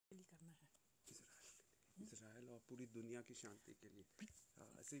पूरी दुनिया की शांति के लिए।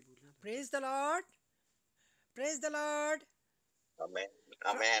 ऐसे ही बोलिए। Praise the Lord. Praise the Lord. Amen.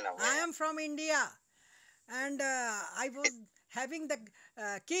 Amen. I Amen. am from India, and I was having the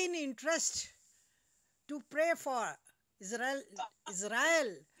keen interest to pray for Israel.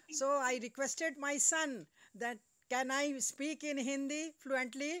 Israel. So I requested my son that can I speak in Hindi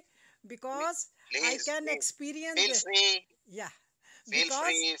fluently, because I Please, can please. experience Feel free. yeah, Feel because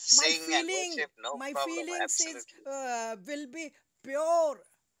free. my Sing and feeling, worship. No my problem. feelings is Absolutely. will be pure,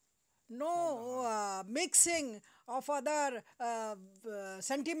 no mixing of other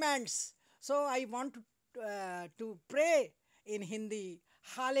sentiments. So I want to pray in Hindi.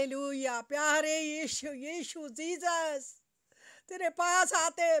 Hallelujah. प्यारे यीशु, यीशु Jesus, तेरे पास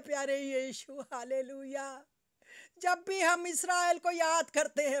आते हैं प्यारे यीशु। Hallelujah. जब भी हम इस्राएल को याद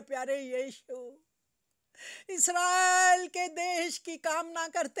करते हैं प्यारे यीशु, इस्राएल के देश की कामना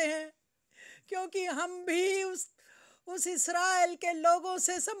करते हैं, क्योंकि हम भी उस इस्राएल के लोगों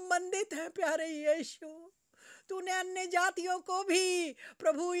से संबंधित हैं प्यारे यीशु। तूने अन्य जातियों को भी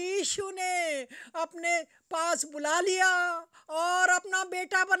प्रभु यीशु ने अपने पास बुला लिया और अपना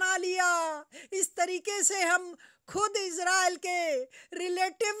बेटा बना लिया। इस तरीके से हम खुद इज़राइल के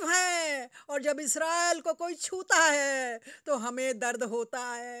रिलेटिव हैं, और जब इज़राइल को कोई छूता है तो हमें दर्द होता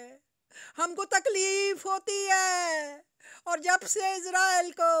है, हमको तकलीफ होती है। और जब से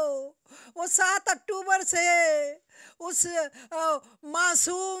इज़राइल को वो 7 अक्टूबर से उस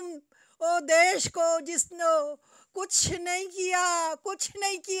मासूम वो देश को जिसने कुछ नहीं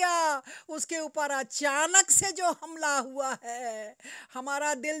किया उसके ऊपर अचानक से जो हमला हुआ है,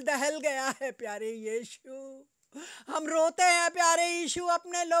 हमारा दिल दहल गया है प्यारे यीशु। हम रोते हैं प्यारे यीशु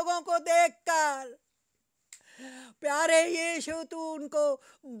अपने लोगों को देखकर। प्यारे यीशु, तू उनको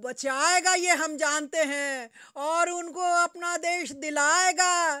बचाएगा ये हम जानते हैं, और उनको अपना देश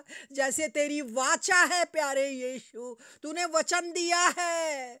दिलाएगा जैसे तेरी वाचा है प्यारे यीशु। तूने वचन दिया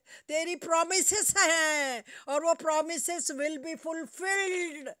है, तेरी प्रॉमिसेस हैं, और वो promises will be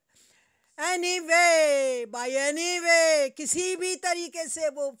fulfilled anyway, bye anyway, किसी भी तरीके से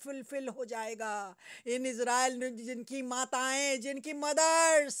वो फुलफिल हो जाएगा। इन इज़राइल में जिनकी माताएं, जिनकी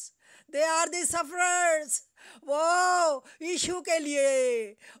mother's, they are the sufferers, वो यीशु के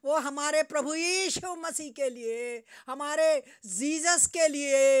लिए, वो हमारे प्रभु यीशु मसीह के लिए, हमारे जीसस के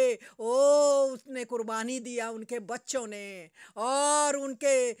लिए ओ उसने कुर्बानी दिया उनके बच्चों ने, और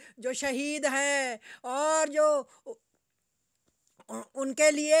उनके जो शहीद हैं और जो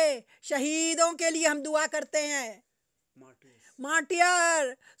उनके लिए, शहीदों के लिए हम दुआ करते हैं।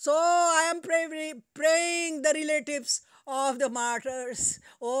 Martyr. So I am praying the relatives of the martyrs.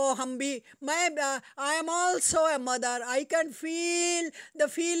 Oh, हम भी, I am also a mother. I can feel the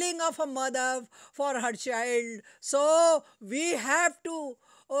feeling of a mother for her child. So we have to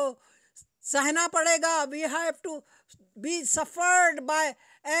सहना पड़ेगा. We have to be suffered by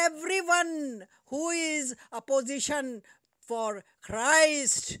everyone who is opposition for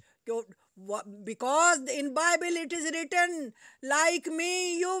Christ. Because in Bible it is written, like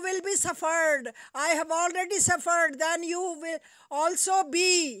me you will be suffered. I have already suffered, then you will also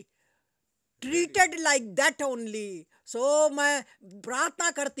be treated like that only. So मैं प्रार्थना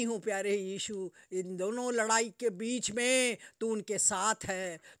करती हूँ प्यारे यीशु, इन दोनों लड़ाई के बीच में तू उनके साथ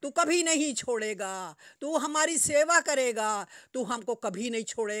है, तू कभी नहीं छोड़ेगा, तू हमारी सेवा करेगा, तू हमको कभी नहीं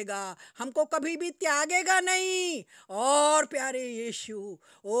छोड़ेगा, हमको कभी भी त्यागेगा नहीं। और प्यारे यीशु,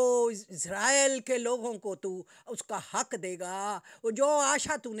 ओ इज़राइल के लोगों को तू उसका हक देगा। वो जो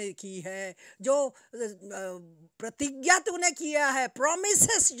आशा तूने की है, जो प्रतिज्ञा तूने किया है,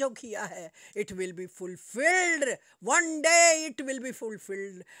 प्रॉमिसेस जो किया है, it will be fulfilled. One day it will be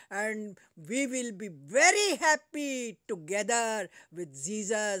fulfilled, and we will be very happy together with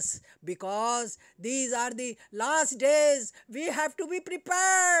Jesus, because these are the last days. We have to be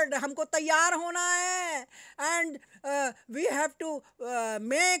prepared. हमको तैयार होना है, and we have to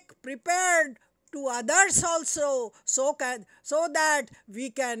make prepared to others also, so that we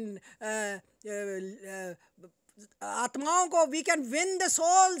can आत्माओं को, we can win the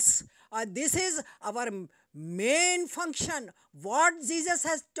souls. This is our main function. What Jesus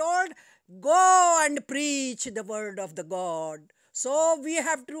has told, go and preach the word of the God. So we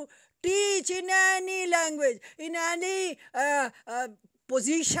have to teach in any language, in any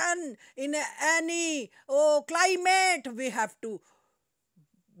position, in any climate. We have to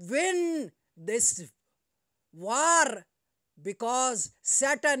win this war, because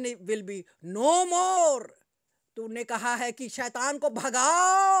Satan will be no more. तूने कहा है कि शैतान को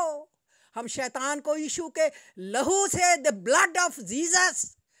भगाओ। हम शैतान को यीशु के लहू से, द ब्लड ऑफ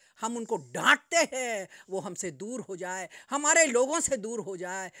जीसस, हम उनको डांटते हैं वो हमसे दूर हो जाए, हमारे लोगों से दूर हो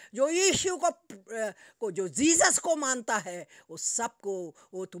जाए। जो यीशु को जो जीसस को मानता है वो सबको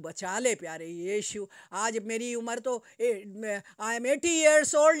वो तू बचा ले प्यारे यीशु। आज मेरी उम्र तो I am 80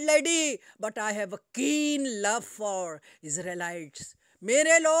 years old lady, but I have a कीन लव फॉर इजराइलाइट्स।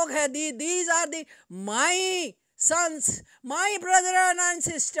 मेरे लोग हैं, these are the my sons, my brethren and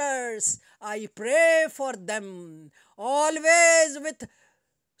sisters. I pray for them always with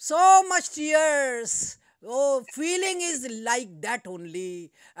so much tears. Oh, feeling is like that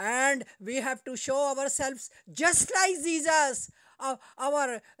only, and we have to show ourselves just like Jesus.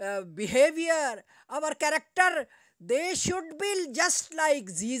 Our behavior, our character, they should be just like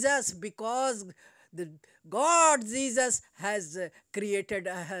Jesus, because the God Jesus has created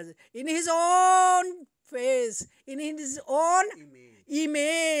us in His own face, in His own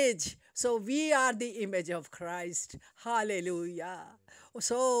image. So we are the image of Christ. Hallelujah.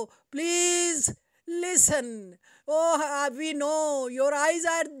 So please listen. Oh, we know your eyes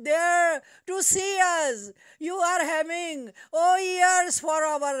are there to see us. You are having ears for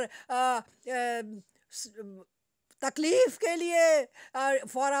our तकलीफ के लिए,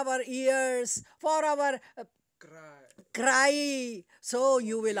 for our ears, for our cry. So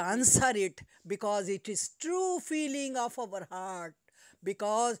you will answer it, because it is true feeling of our heart.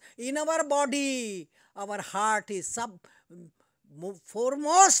 Because in our body, our heart is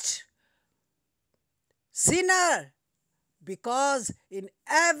foremost sinner, because in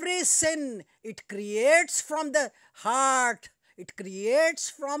every sin it creates from the heart, it creates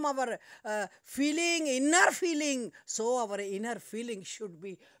from our feeling, inner feeling. So our inner feeling should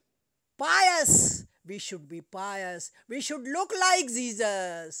be pious. We should be pious. We should look like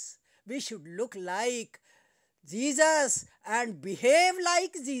Jesus. We should look like Jesus and behave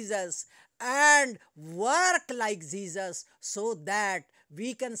like Jesus and work like Jesus, so that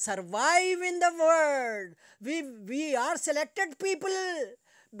we can survive in the world. We are selected people.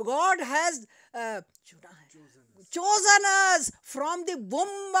 God has chosen us from the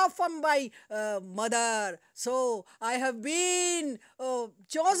womb of my mother. So I have been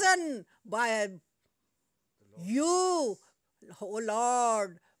chosen by you, oh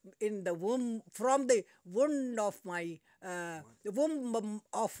Lord, in the womb, from the womb of my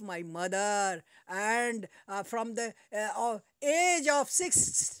mother, and from the age of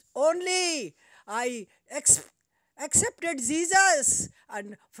 6 only, I accepted Jesus,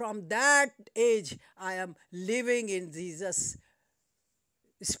 and from that age I am living in Jesus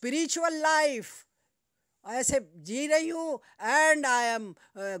spiritual life. ऐसे जी रही हूँ, and I am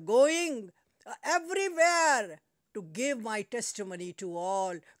going everywhere to give my testimony to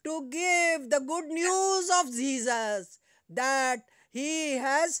all, to give the good news of Jesus, that He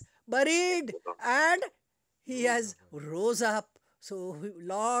has buried and He has rose up. So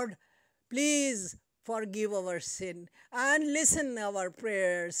Lord, please forgive our sin and listen our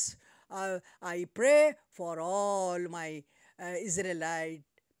prayers. I pray for all my Israelite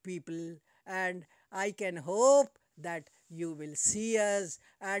people, and I can hope that you will see us,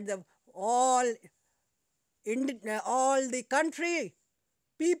 and all the country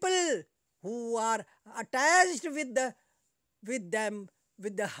people who are attached with them,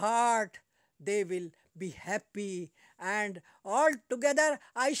 with the heart, they will be happy, and all together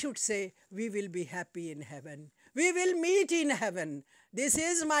I should say we will be happy in heaven. We will meet in heaven. This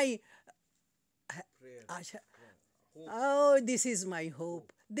is my this is my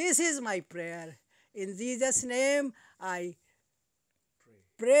hope. This is my prayer. In Jesus' name I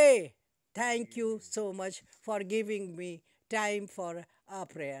pray. Thank you so much for giving me time for a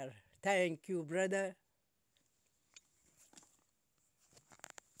prayer. Thank you, brother.